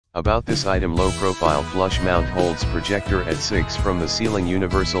About this item: low profile flush mount holds projector at 6 from the ceiling,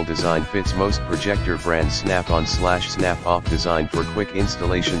 universal design, fits most projector brands, snap-on/snap off, designed for quick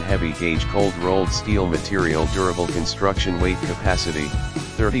installation, heavy gauge cold rolled steel material, durable construction, weight capacity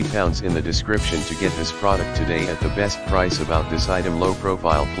 30 pounds. In the description to get this product today at the best price. About this item: low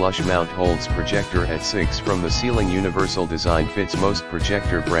profile flush mount holds projector at 6 from the ceiling, universal design, fits most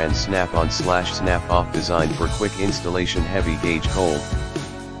projector brands, snap-on/snap off, designed for quick installation, heavy gauge cold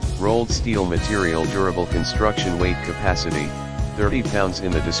rolled steel material, durable construction, weight capacity 30 pounds.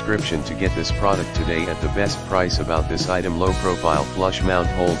 In the description to get this product today at the best price. About this item: low profile flush mount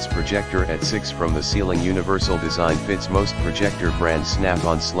holds projector at 6 from the ceiling, universal design, fits most projector brands,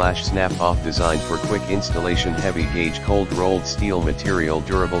 snap-on/snap off, designed for quick installation, heavy gauge cold rolled steel material,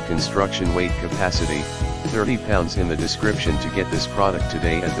 durable construction, weight capacity 30 pounds. In the description to get this product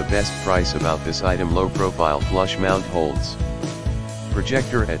today at the best price. About this item: low profile flush mount holds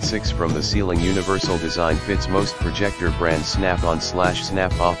projector at 6 from the ceiling, universal design, fits most projector brands,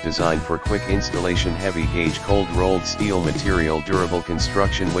 snap-on/snap off, designed for quick installation, heavy gauge cold rolled steel material, durable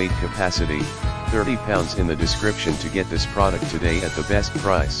construction, weight capacity 30 pounds. In the description to get this product today at the best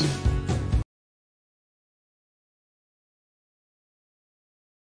price.